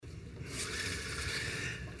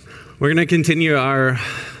We're going to continue our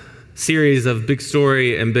series of Big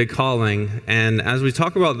Story and Big Calling. And as we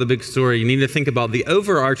talk about the big story, you need to think about the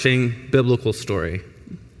overarching biblical story.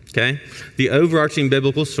 Okay? The overarching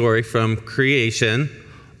biblical story from creation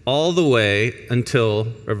all the way until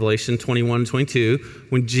Revelation 21, 22,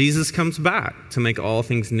 when Jesus comes back to make all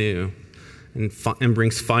things new and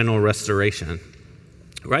brings final restoration.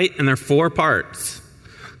 Right? And there are 4 parts.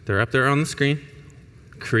 They're up there on the screen.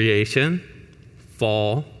 Creation,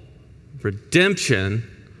 fall, redemption,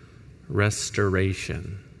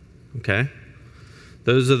 restoration. Okay?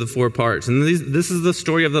 Those are the 4 parts. And this is the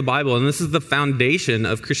story of the Bible, and this is the foundation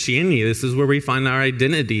of Christianity. This is where we find our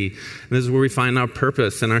identity, and this is where we find our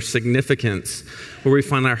purpose and our significance, where we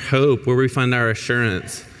find our hope, where we find our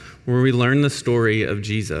assurance, where we learn the story of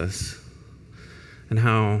Jesus and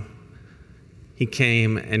how he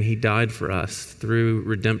came and he died for us through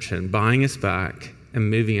redemption, buying us back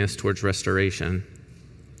and moving us towards restoration.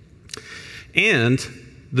 And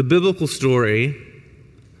the biblical story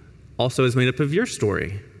also is made up of your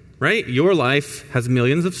story, right? Your life has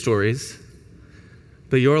millions of stories,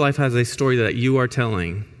 but your life has a story that you are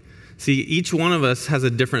telling. See, each one of us has a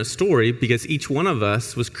different story because each one of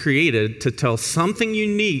us was created to tell something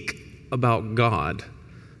unique about God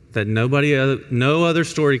that no other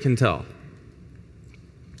story can tell.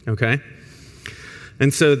 Okay?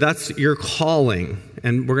 And so that's your calling.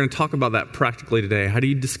 And we're going to talk about that practically today. How do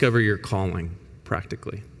you discover your calling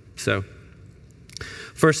practically? So,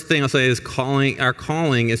 first thing I'll say is our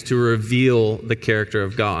calling is to reveal the character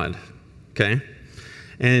of God. Okay?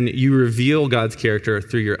 And you reveal God's character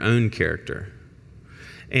through your own character.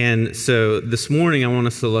 And so this morning I want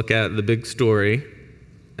us to look at the big story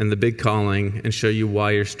and the big calling and show you why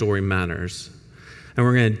your story matters. And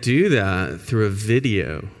we're going to do that through a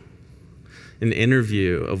video, an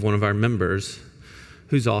interview of one of our members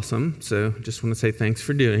who's awesome. So just want to say thanks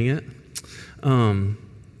for doing it.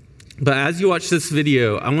 But as you watch this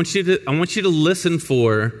video, I want you to listen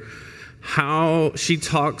for how she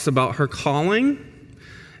talks about her calling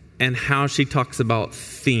and how she talks about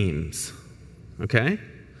themes. Okay?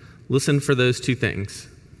 Listen for those 2 things.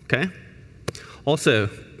 Okay? Also,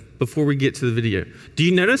 before we get to the video, do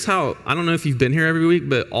you notice how, I don't know if you've been here every week,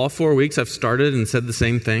 but all 4 weeks I've started and said the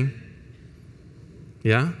same thing?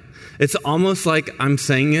 Yeah? It's almost like I'm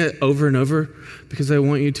saying it over and over because I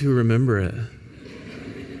want you to remember it.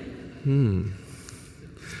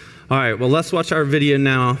 All right, well, let's watch our video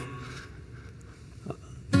now.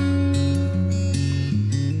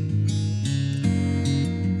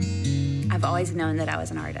 I've always known that I was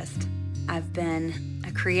an artist. I've been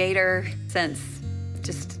a creator since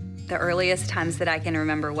just the earliest times that I can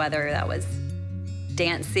remember, whether that was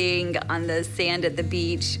dancing on the sand at the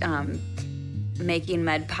beach, making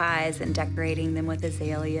mud pies and decorating them with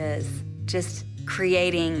azaleas. Just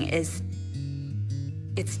creating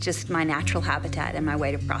it's just my natural habitat and my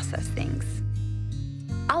way to process things.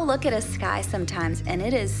 I'll look at a sky sometimes and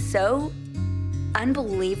it is so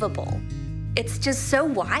unbelievable. It's just so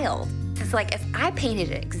wild. It's like if I painted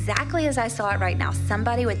it exactly as I saw it right now,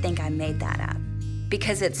 somebody would think I made that up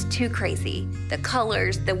because it's too crazy. The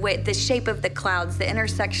colors, the shape of the clouds, the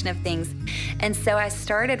intersection of things. And so I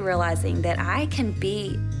started realizing that I can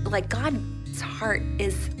be, like, God's heart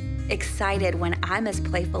is excited when I'm as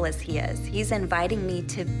playful as he is. He's inviting me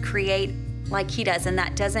to create like he does, and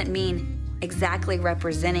that doesn't mean exactly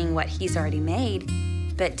representing what he's already made,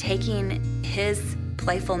 but taking his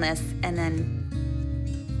playfulness and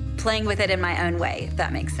then playing with it in my own way, if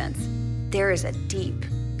that makes sense. There is a deep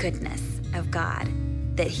goodness of God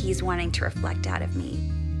that he's wanting to reflect out of me,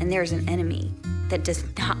 and there's an enemy that does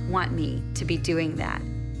not want me to be doing that.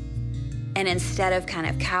 And instead of kind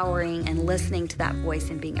of cowering and listening to that voice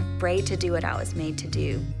and being afraid to do what I was made to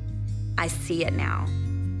do, I see it now,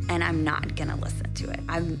 and I'm not gonna listen to it.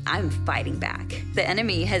 I'm fighting back. The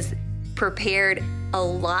enemy has prepared a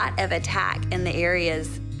lot of attack in the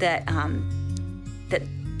areas that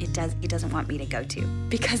he doesn't want me to go to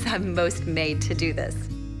because I'm most made to do this.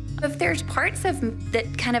 If there's parts of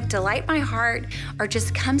that kind of delight my heart or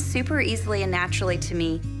just come super easily and naturally to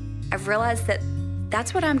me, I've realized that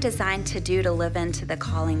that's what I'm designed to do, to live into the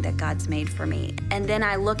calling that God's made for me. And then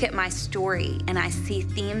I look at my story and I see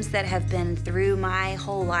themes that have been through my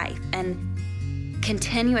whole life. And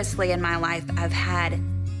continuously in my life, I've had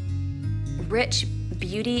rich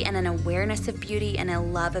beauty and an awareness of beauty and a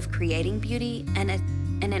love of creating beauty and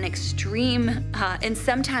an extreme and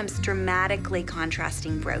sometimes dramatically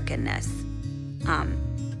contrasting brokenness.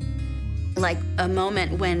 Like a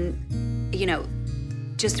moment when,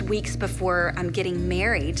 just weeks before I'm getting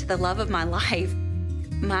married to the love of my life,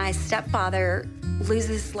 my stepfather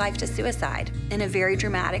loses his life to suicide in a very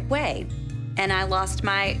dramatic way. And I lost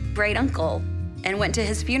my great uncle and went to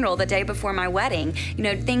his funeral the day before my wedding.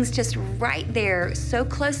 Things just right there, so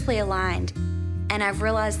closely aligned. And I've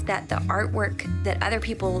realized that the artwork that other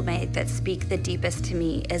people made that speak the deepest to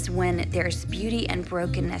me is when there's beauty and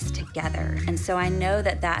brokenness together. And so I know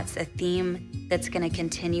that that's a theme that's going to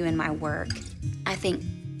continue in my work. I think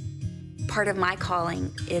part of my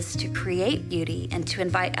calling is to create beauty and to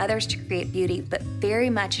invite others to create beauty, but very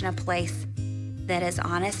much in a place that is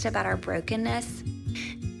honest about our brokenness.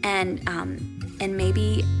 And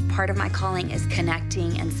maybe part of my calling is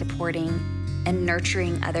connecting and supporting and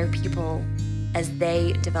nurturing other people as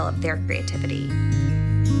they develop their creativity.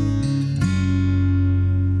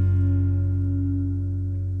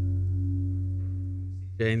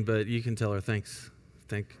 Jane, but you can tell her thanks.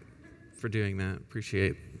 Thank for doing that.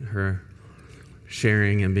 Appreciate her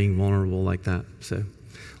sharing and being vulnerable like that. So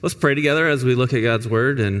let's pray together as we look at God's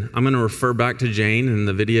word, and I'm going to refer back to Jane and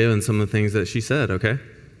the video and some of the things that she said, okay?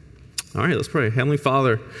 All right, let's pray. Heavenly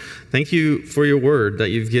Father, thank you for your word, that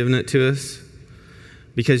you've given it to us.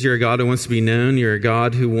 Because you're a God who wants to be known, you're a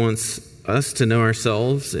God who wants us to know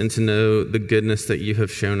ourselves and to know the goodness that you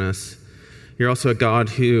have shown us. You're also a God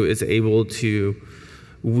who is able to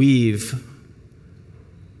weave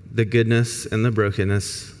the goodness and the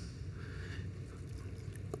brokenness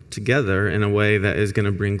together in a way that is going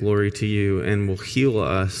to bring glory to you and will heal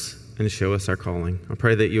us and show us our calling. I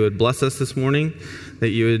pray that you would bless us this morning, that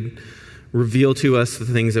you would reveal to us the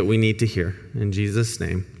things that we need to hear. In Jesus'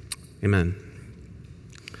 name, amen.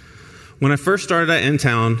 When I first started at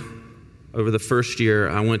InTown, over the first year,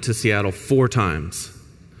 I went to Seattle 4 times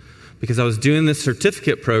because I was doing this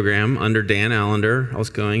certificate program under Dan Allender. I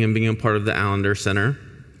was going and being a part of the Allender Center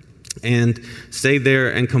and stayed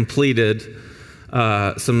there and completed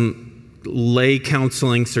some lay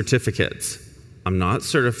counseling certificates. I'm not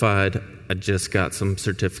certified. I just got some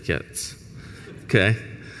certificates, okay?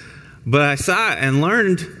 But I sat and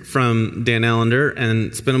learned from Dan Allender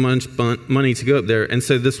and spent a bunch of money to go up there. And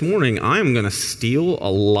so this morning, I'm going to steal a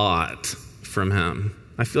lot from him.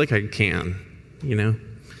 I feel like I can,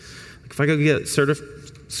 If I go get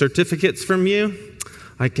certificates from you,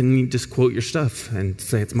 I can just quote your stuff and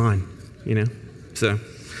say it's mine, So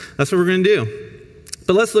that's what we're going to do.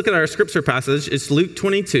 But let's look at our scripture passage. It's Luke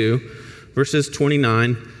 22, verses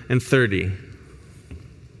 29 and 30.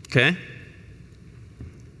 Okay?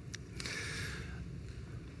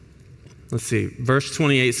 Let's see. Verse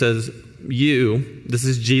 28 says, this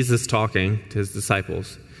is Jesus talking to his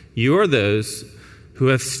disciples, you are those who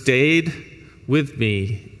have stayed with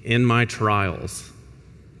me in my trials.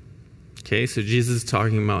 Okay, so Jesus is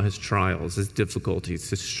talking about his trials, his difficulties,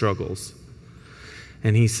 his struggles.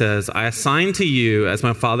 And he says, I assign to you, as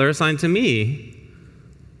my Father assigned to me,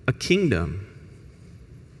 a kingdom.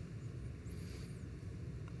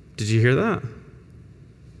 Did you hear that?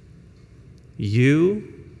 You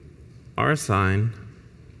are assigned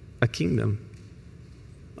a kingdom,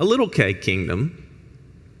 a little K kingdom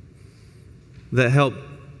that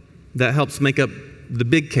helps make up the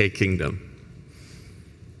big K kingdom,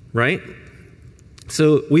 right?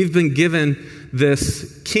 So we've been given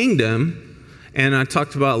this kingdom, and I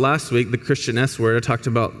talked about last week the Christian S word. I talked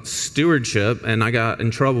about stewardship, and I got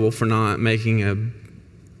in trouble for not making a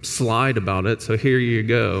slide about it. So here you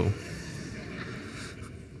go.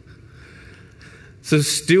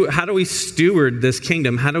 So how do we steward this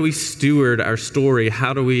kingdom? How do we steward our story?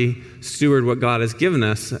 How do we steward what God has given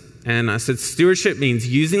us? And I said stewardship means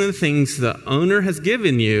using the things the owner has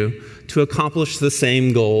given you to accomplish the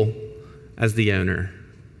same goal as the owner.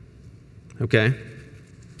 Okay?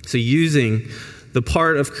 So using the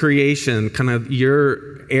part of creation, kind of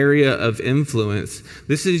your area of influence,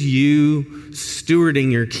 this is you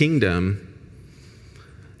stewarding your kingdom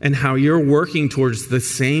and how you're working towards the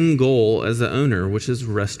same goal as the owner, which is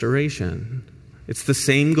restoration. It's the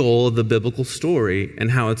same goal of the biblical story and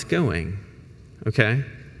how it's going, okay?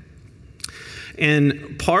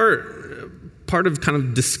 And part of kind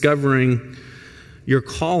of discovering your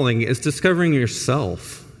calling is discovering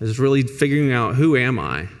yourself, is really figuring out, who am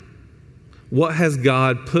I? What has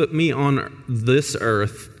God put me on this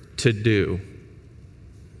earth to do?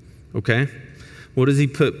 Okay? What does he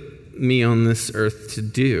put me on this earth to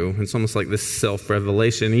do? It's almost like this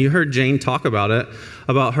self-revelation. And you heard Jane talk about it,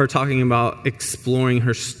 about her talking about exploring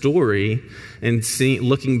her story and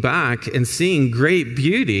looking back and seeing great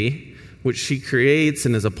beauty, which she creates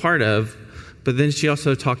and is a part of. But then she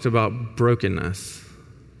also talked about brokenness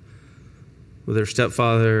with her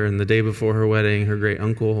stepfather and the day before her wedding, her great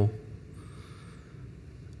uncle.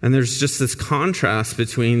 And there's just this contrast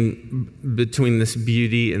between this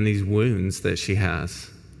beauty and these wounds that she has,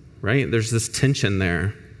 right? There's this tension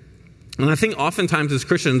there. And I think oftentimes as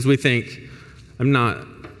Christians, we think, I'm not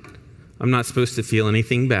supposed to feel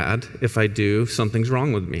anything bad. If I do, something's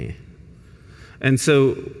wrong with me. And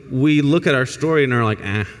so we look at our story and are like,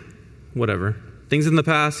 whatever. Things in the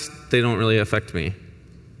past, they don't really affect me.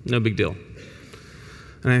 No big deal.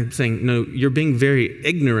 And I'm saying, no, you're being very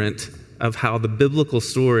ignorant of how the biblical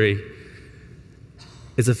story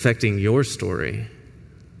is affecting your story.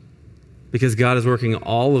 Because God is working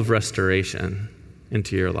all of restoration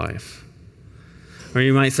into your life. Or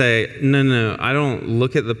you might say, no, I don't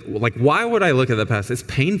look at why would I look at the past? It's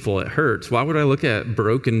painful, it hurts. Why would I look at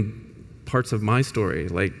broken parts of my story?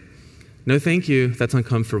 No thank you, that's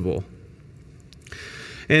uncomfortable.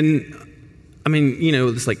 And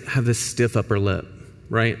it's have this stiff upper lip,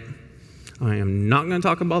 right? I am not going to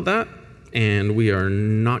talk about that, and we are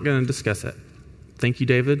not going to discuss it. Thank you,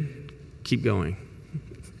 David. Keep going.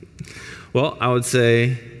 Well, I would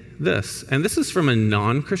say this, and this is from a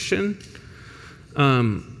non-Christian,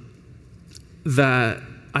 that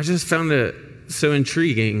I just found it so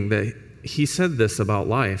intriguing that he said this about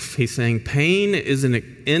life. He's saying, pain is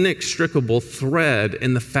an inextricable thread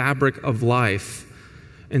in the fabric of life.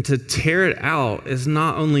 And to tear it out is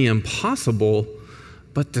not only impossible,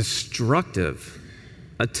 but destructive.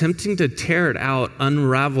 Attempting to tear it out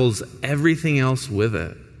unravels everything else with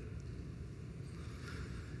it.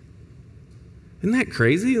 Isn't that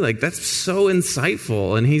crazy? That's so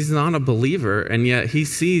insightful. And he's not a believer, and yet he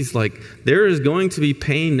sees there is going to be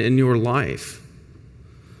pain in your life.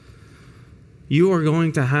 You are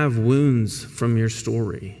going to have wounds from your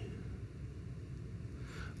story.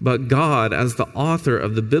 But God, as the author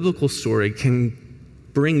of the biblical story, can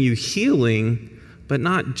bring you healing, but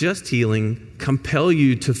not just healing, compel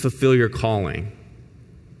you to fulfill your calling.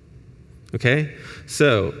 Okay?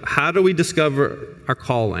 So, how do we discover our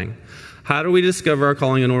calling? How do we discover our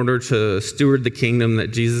calling in order to steward the kingdom that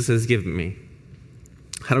Jesus has given me?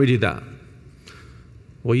 How do we do that?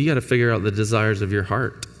 Well, you got to figure out the desires of your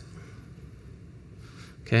heart.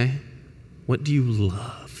 Okay? What do you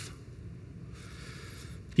love?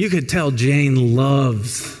 You could tell Jane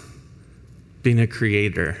loves being a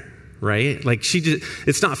creator, right?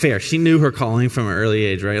 It's not fair. She knew her calling from an early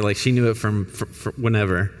age, right? She knew it from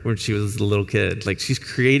whenever, when she was a little kid. She's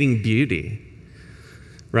creating beauty,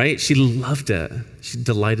 right? She loved it. She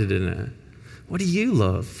delighted in it. What do you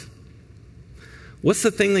love? What's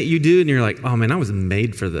the thing that you do and you're like, oh man, I was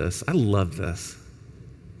made for this. I love this.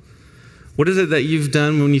 What is it that you've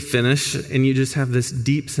done when you finish and you just have this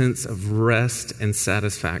deep sense of rest and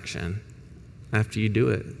satisfaction after you do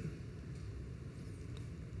it?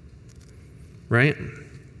 Right?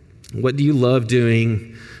 What do you love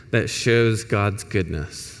doing that shows God's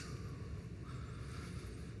goodness?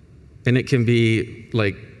 And it can be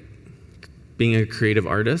being a creative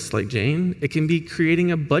artist like Jane. It can be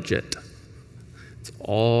creating a budget. It's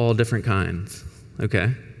all different kinds,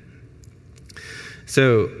 okay?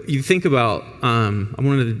 So you think about, I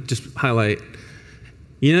wanted to just highlight,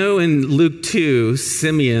 in Luke 2,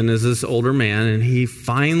 Simeon is this older man, and he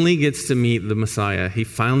finally gets to meet the Messiah. He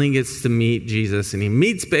finally gets to meet Jesus, and he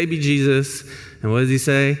meets baby Jesus, and what does he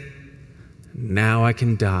say? Now I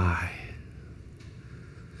can die.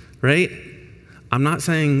 Right? I'm not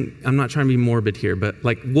trying to be morbid here, but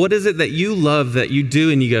what is it that you love that you do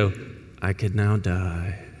and you go, I could now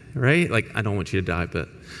die, right? I don't want you to die, but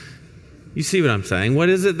you see what I'm saying? What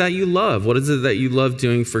is it that you love? What is it that you love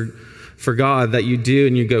doing for God that you do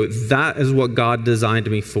and you go, that is what God designed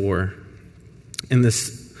me for, in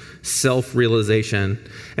this self-realization.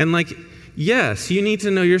 And yes, you need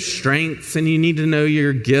to know your strengths and you need to know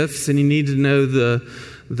your gifts and you need to know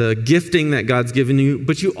the gifting that God's given you,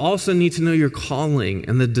 but you also need to know your calling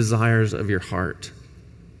and the desires of your heart.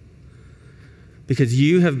 Because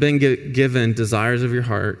you have been given desires of your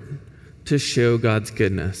heart to show God's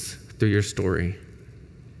goodness through your story.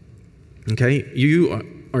 Okay?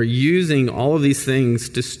 You are using all of these things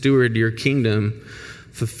to steward your kingdom,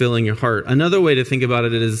 fulfilling your heart. Another way to think about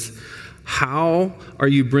it is, how are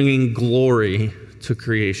you bringing glory to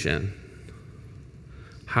creation?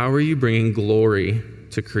 How are you bringing glory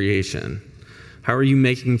to creation? How are you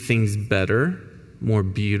making things better, more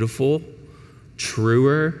beautiful,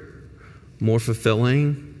 truer, more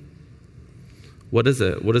fulfilling? What is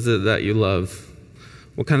it? What is it that you love?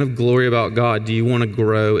 What kind of glory about God do you want to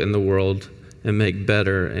grow in the world and make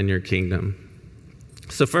better in your kingdom?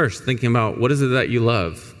 So first, thinking about what is it that you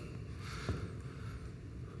love?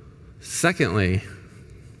 Secondly,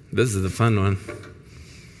 this is the fun one.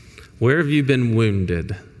 Where have you been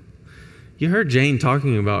wounded? You heard Jane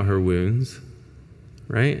talking about her wounds,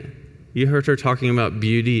 right? You heard her talking about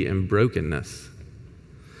beauty and brokenness.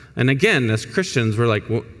 And again, as Christians, we're like,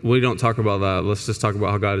 well, we don't talk about that. Let's just talk about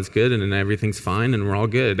how God is good and then everything's fine and we're all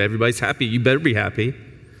good. Everybody's happy. You better be happy.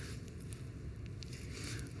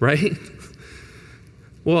 Right?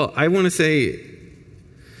 Well, I want to say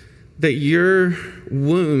that your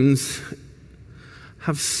wounds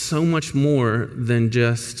have so much more than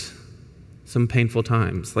just some painful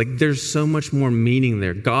times. Like, there's so much more meaning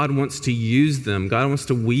there. God wants to use them. God wants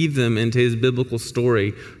to weave them into his biblical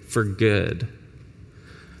story for good.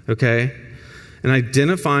 Okay? And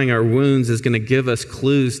identifying our wounds is going to give us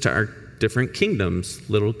clues to our different kingdoms,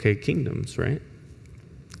 little K kingdoms, right?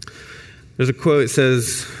 There's a quote that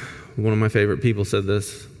says, one of my favorite people said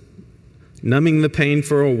this, "Numbing the pain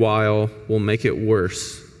for a while will make it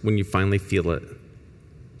worse when you finally feel it."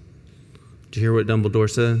 Did you hear what Dumbledore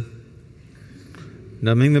said?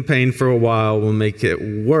 Numbing the pain for a while will make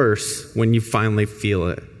it worse when you finally feel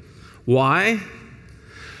it. Why?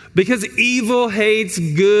 Because evil hates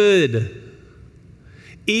good.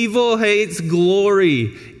 Evil hates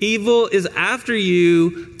glory. Evil is after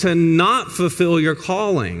you to not fulfill your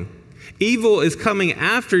calling. Evil is coming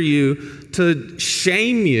after you to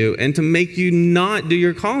shame you and to make you not do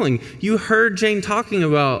your calling. You heard Jane talking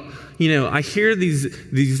about, I hear these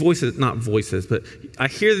voices, not voices, but I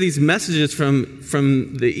hear these messages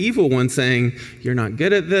from the evil one saying, you're not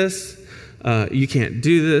good at this. You can't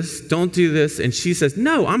do this. Don't do this. And she says,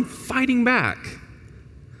 no, I'm fighting back.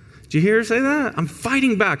 Did you hear her say that? I'm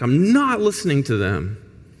fighting back. I'm not listening to them.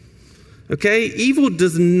 Okay? Evil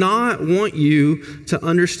does not want you to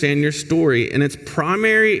understand your story. And its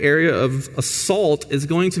primary area of assault is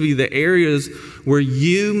going to be the areas where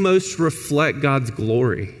you most reflect God's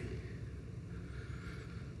glory.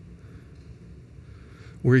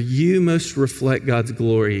 Where you most reflect God's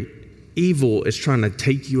glory, evil is trying to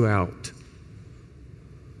take you out.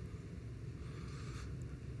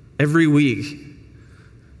 Every week,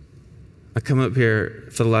 I come up here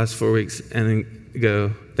for the last 4 weeks and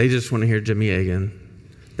go, they just want to hear Jimmy Agan.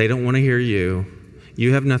 They don't want to hear you.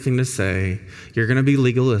 You have nothing to say. You're going to be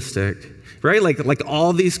legalistic. Right? Like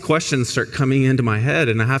all these questions start coming into my head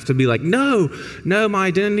and I have to be like, no, my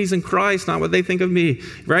identity's in Christ, not what they think of me.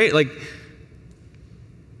 Right? Like,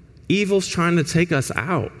 evil's trying to take us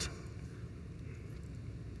out.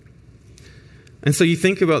 And so you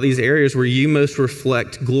think about these areas where you most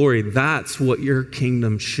reflect glory. That's what your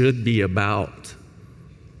kingdom should be about.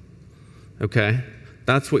 Okay?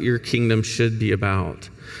 That's what your kingdom should be about.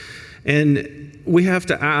 And we have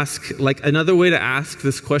to ask, like another way to ask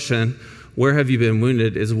this question, where have you been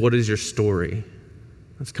wounded, is what is your story?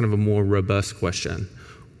 That's kind of a more robust question.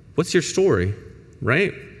 What's your story,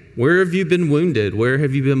 right? Where have you been wounded? Where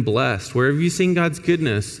have you been blessed? Where have you seen God's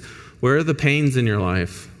goodness? Where are the pains in your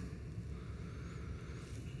life?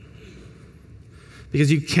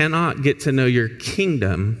 Because you cannot get to know your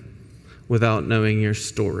kingdom without knowing your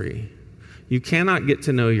story. You cannot get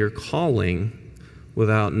to know your calling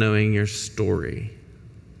without knowing your story.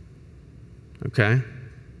 Okay?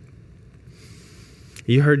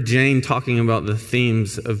 You heard Jane talking about the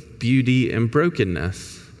themes of beauty and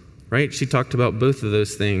brokenness, right? She talked about both of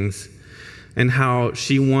those things and how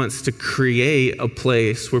she wants to create a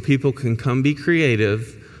place where people can come be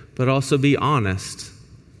creative, but also be honest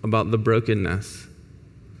about the brokenness.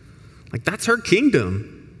 Like, that's her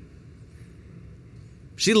kingdom.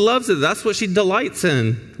 She loves it. That's what she delights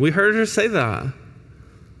in. We heard her say that.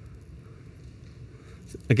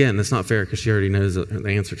 Again, that's not fair because she already knows the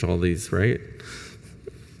answer to all these, right?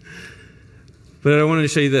 But I wanted to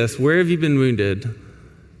show you this. Where have you been wounded?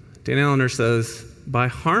 Dan Allender says, by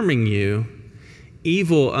harming you,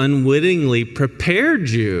 evil unwittingly prepared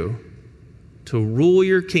you to rule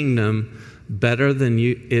your kingdom better than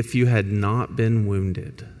you if you had not been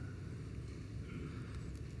wounded.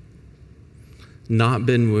 Not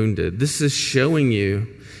been wounded. This is showing you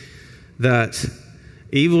that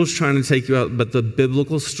evil is trying to take you out, but the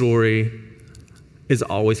biblical story is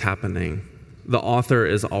always happening. The author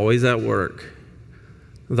is always at work.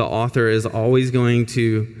 The author is always going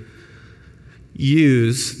to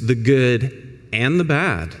use the good and the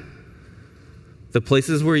bad. The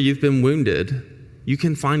places where you've been wounded, you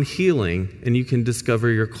can find healing and you can discover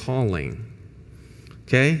your calling.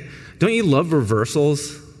 Okay? Don't you love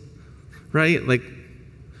reversals? Right? Like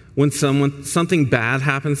when something bad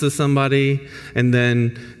happens to somebody and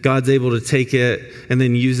then God's able to take it and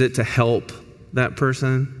then use it to help that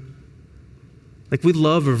person. Like, we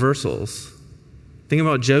love reversals. Think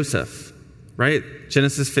about Joseph, right?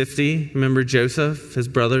 Genesis 50, remember Joseph? His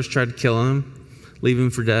brothers tried to kill him, leave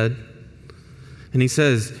him for dead. And he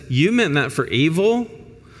says, you meant that for evil,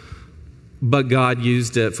 but God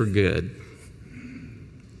used it for good.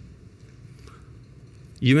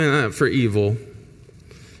 You meant that for evil.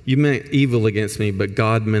 You meant evil against me, but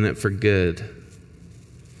God meant it for good.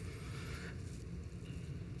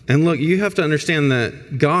 And look, you have to understand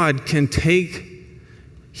that God can take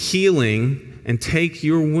healing and take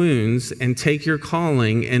your wounds and take your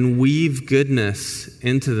calling and weave goodness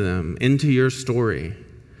into them, into your story.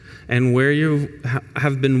 And where you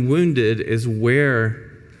have been wounded is where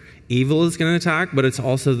evil is going to attack, but it's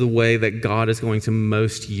also the way that God is going to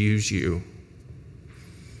most use you.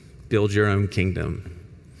 Build your own kingdom,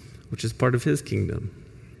 which is part of his kingdom.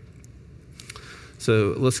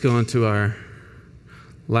 So let's go on to our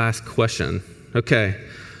last question. Okay,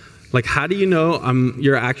 how do you know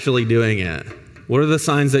you're actually doing it? What are the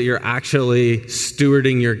signs that you're actually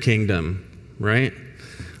stewarding your kingdom, right?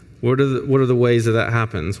 What are the ways that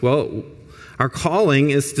happens? Well, our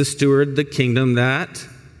calling is to steward the kingdom that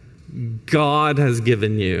God has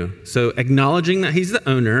given you. So acknowledging that he's the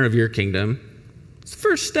owner of your kingdom, it's the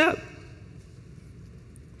first step.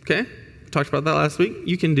 Okay? We talked about that last week.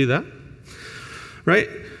 You can do that. Right?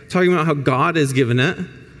 Talking about how God has given it,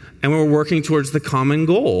 and we're working towards the common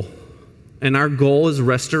goal. And our goal is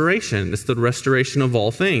restoration. It's the restoration of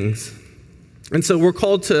all things. And so we're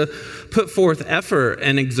called to put forth effort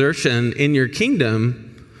and exertion in your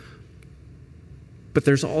kingdom, but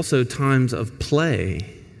there's also times of play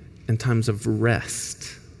and times of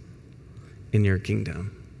rest in your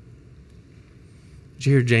kingdom. Did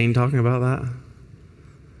you hear Jane talking about that?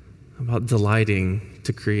 About delighting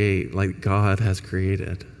to create like God has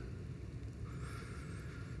created.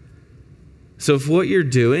 So if what you're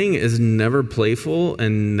doing is never playful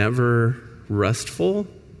and never restful,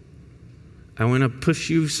 I want to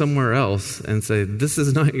push you somewhere else and say, this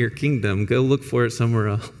is not your kingdom. Go look for it somewhere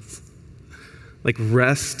else.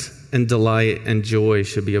 Rest and delight and joy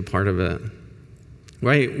should be a part of it.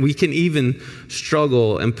 Right? We can even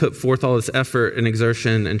struggle and put forth all this effort and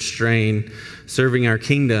exertion and strain serving our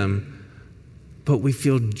kingdom, but we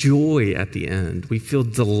feel joy at the end. We feel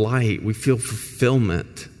delight. We feel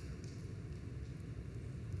fulfillment.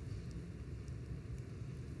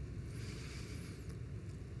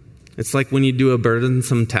 It's like when you do a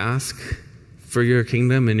burdensome task for your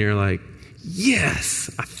kingdom and you're like, yes,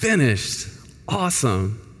 I finished.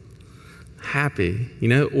 Awesome. Happy,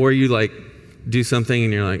 or you do something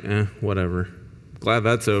and you're like, whatever. Glad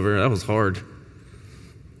that's over. That was hard.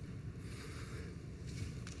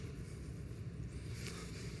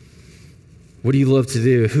 What do you love to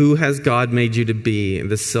do? Who has God made you to be in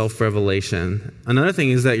this self-revelation? Another thing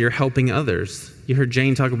is that you're helping others. You heard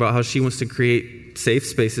Jane talk about how she wants to create safe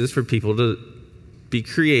spaces for people to be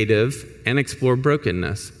creative and explore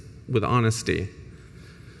brokenness with honesty.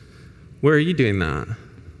 Where are you doing that?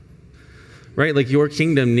 Right? Your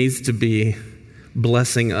kingdom needs to be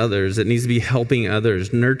blessing others. It needs to be helping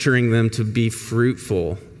others, nurturing them to be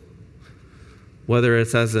fruitful. Whether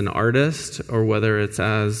it's as an artist or whether it's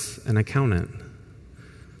as an accountant.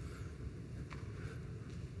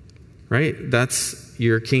 Right? That's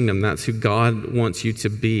your kingdom. That's who God wants you to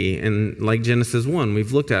be. And like Genesis 1,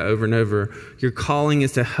 we've looked at over and over, your calling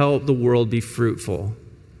is to help the world be fruitful.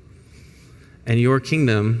 And your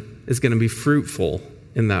kingdom is going to be fruitful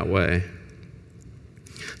in that way.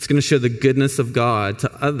 It's going to show the goodness of God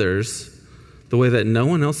to others the way that no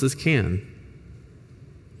one else's can.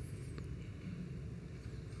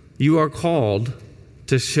 You are called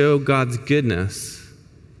to show God's goodness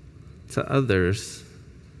to others.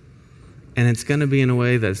 And it's going to be in a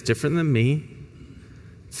way that's different than me.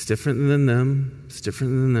 It's different than them. It's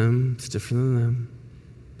different than them. It's different than them.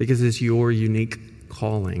 Because it's your unique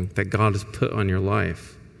calling that God has put on your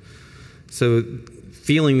life. So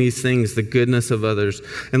feeling these things, the goodness of others.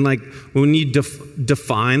 And when you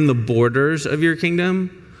define the borders of your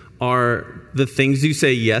kingdom are the things you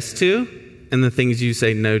say yes to and the things you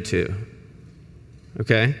say no to.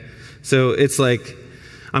 Okay? So it's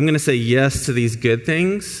I'm going to say yes to these good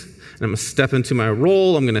things. And I'm going to step into my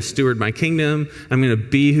role. I'm going to steward my kingdom. I'm going to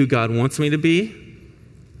be who God wants me to be.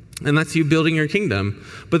 And that's you building your kingdom.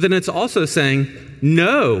 But then it's also saying,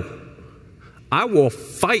 no, I will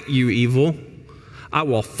fight you, evil. I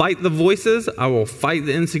will fight the voices. I will fight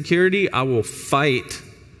the insecurity. I will fight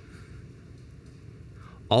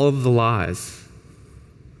all of the lies.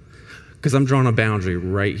 Because I'm drawing a boundary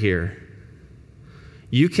right here.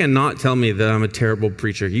 You cannot tell me that I'm a terrible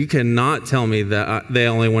preacher. You cannot tell me that they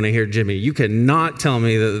only want to hear Jimmy. You cannot tell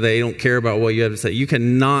me that they don't care about what you have to say. You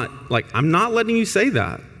cannot, I'm not letting you say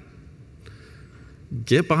that.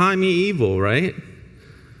 Get behind me, evil, right?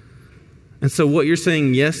 And so what you're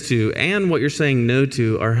saying yes to and what you're saying no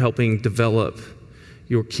to are helping develop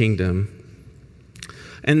your kingdom.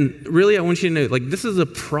 And really, I want you to know, like, this is a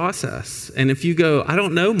process. And if you go, I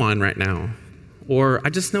don't know mine right now, or I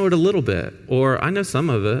just know it a little bit, or I know some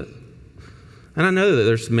of it. And I know that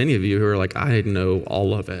there's many of you who are like, I know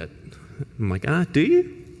all of it. I'm like, do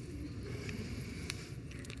you?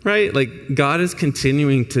 Right? Like, God is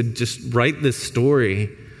continuing to just write this story,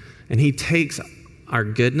 and he takes our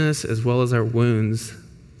goodness as well as our wounds,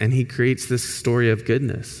 and he creates this story of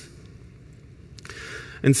goodness.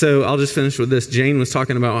 And so I'll just finish with this. Jane was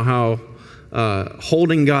talking about how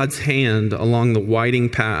holding God's hand along the winding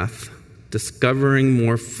path, discovering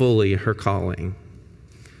more fully her calling.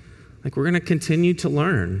 Like, we're going to continue to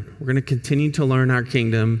learn. We're going to continue to learn our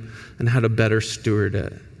kingdom and how to better steward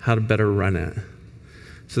it, how to better run it,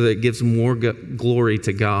 so that it gives more glory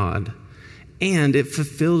to God. And it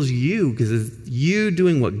fulfills you because it's you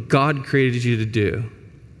doing what God created you to do.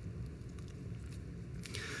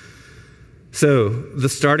 So the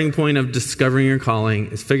starting point of discovering your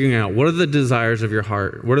calling is figuring out what are the desires of your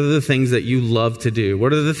heart? What are the things that you love to do?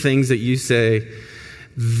 What are the things that you say,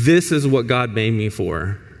 this is what God made me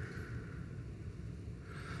for?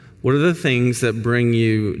 What are the things that bring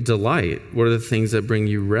you delight? What are the things that bring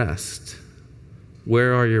you rest?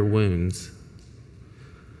 Where are your wounds?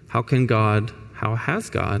 How has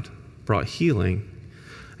God brought healing?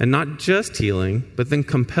 And not just healing, but then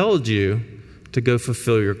compelled you to go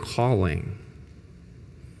fulfill your calling.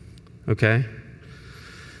 Okay?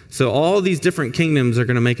 So all these different kingdoms are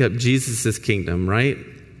going to make up Jesus' kingdom, right?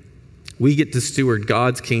 We get to steward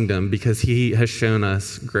God's kingdom because he has shown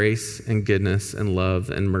us grace and goodness and love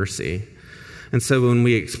and mercy. And so when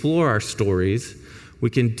we explore our stories, we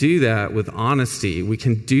can do that with honesty. We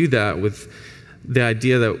can do that with the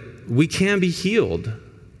idea that we can be healed,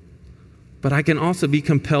 but I can also be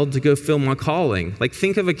compelled to go fill my calling. Like,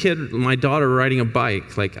 think of a kid, my daughter riding a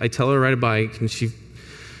bike. Like, I tell her to ride a bike, and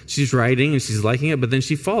she's riding, and she's liking it, but then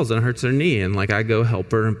she falls and hurts her knee. And, like, I go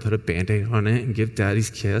help her and put a Band-Aid on it and give daddy's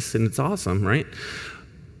kiss, and it's awesome, right?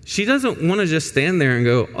 She doesn't want to just stand there and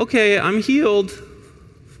go, okay, I'm healed.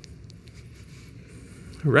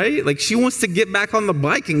 Right? Like, she wants to get back on the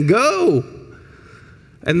bike and go.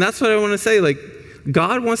 And that's what I want to say. Like,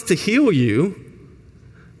 God wants to heal you,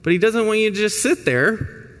 but he doesn't want you to just sit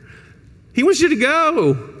there. He wants you to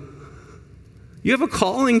go. You have a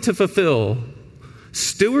calling to fulfill.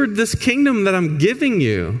 Steward this kingdom that I'm giving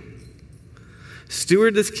you.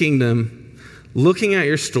 Steward this kingdom, looking at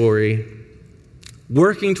your story,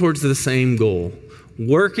 working towards the same goal,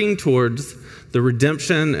 working towards the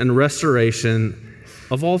redemption and restoration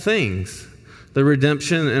of all things. The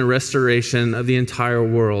redemption and restoration of the entire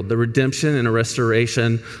world, the redemption and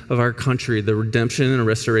restoration of our country, the redemption and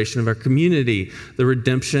restoration of our community, the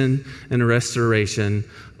redemption and restoration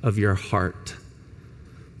of your heart.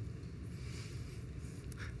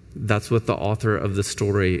 That's what the author of the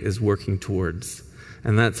story is working towards.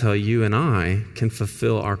 And that's how you and I can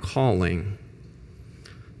fulfill our calling,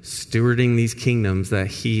 stewarding these kingdoms that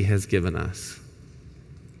he has given us.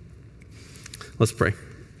 Let's pray.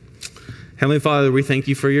 Heavenly Father, we thank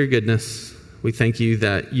you for your goodness. We thank you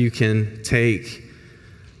that you can take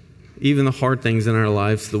even the hard things in our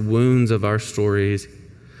lives, the wounds of our stories,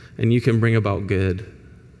 and you can bring about good.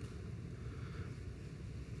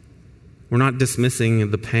 We're not dismissing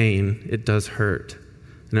the pain. It does hurt,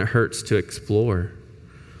 and it hurts to explore.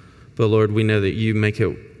 But Lord, we know that you make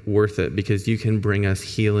it worth it because you can bring us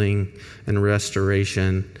healing and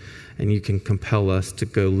restoration, and you can compel us to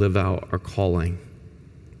go live out our calling.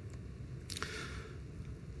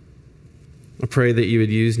 I pray that you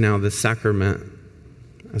would use now this sacrament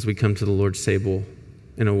as we come to the Lord's table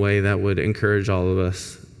in a way that would encourage all of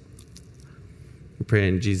us. We pray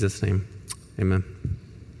in Jesus' name. Amen.